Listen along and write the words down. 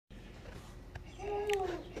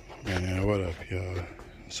y'all.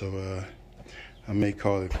 So I may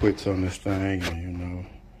call it quits on this thing and,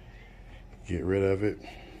 get rid of it.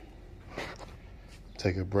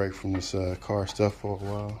 Take a break from this car stuff for a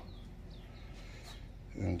while.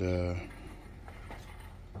 And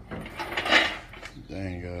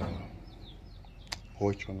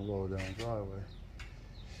hoist trying to roll down the driveway.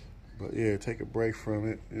 But yeah, take a break from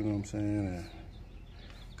it, you know what I'm saying, and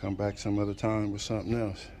come back some other time with something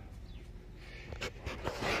else.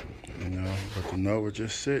 But the Nova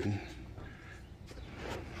just sitting.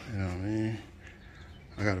 You know what I mean?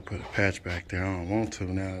 I gotta put a patch back there. I don't want to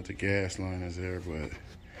now that the gas line is there, but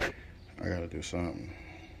I gotta do something.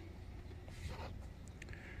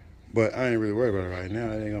 But I ain't really worried about it right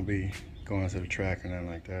now. It ain't gonna be going to the track or nothing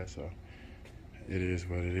like that, so it is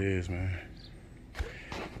what it is, man.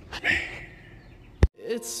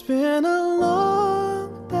 It's been a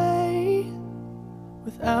long day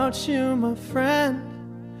without you, my friend,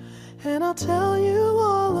 and I'll tell you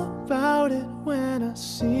all about it when I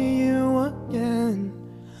see you again.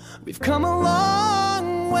 We've come a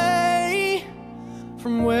long way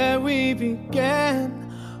from where we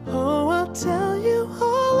began. Oh, I'll tell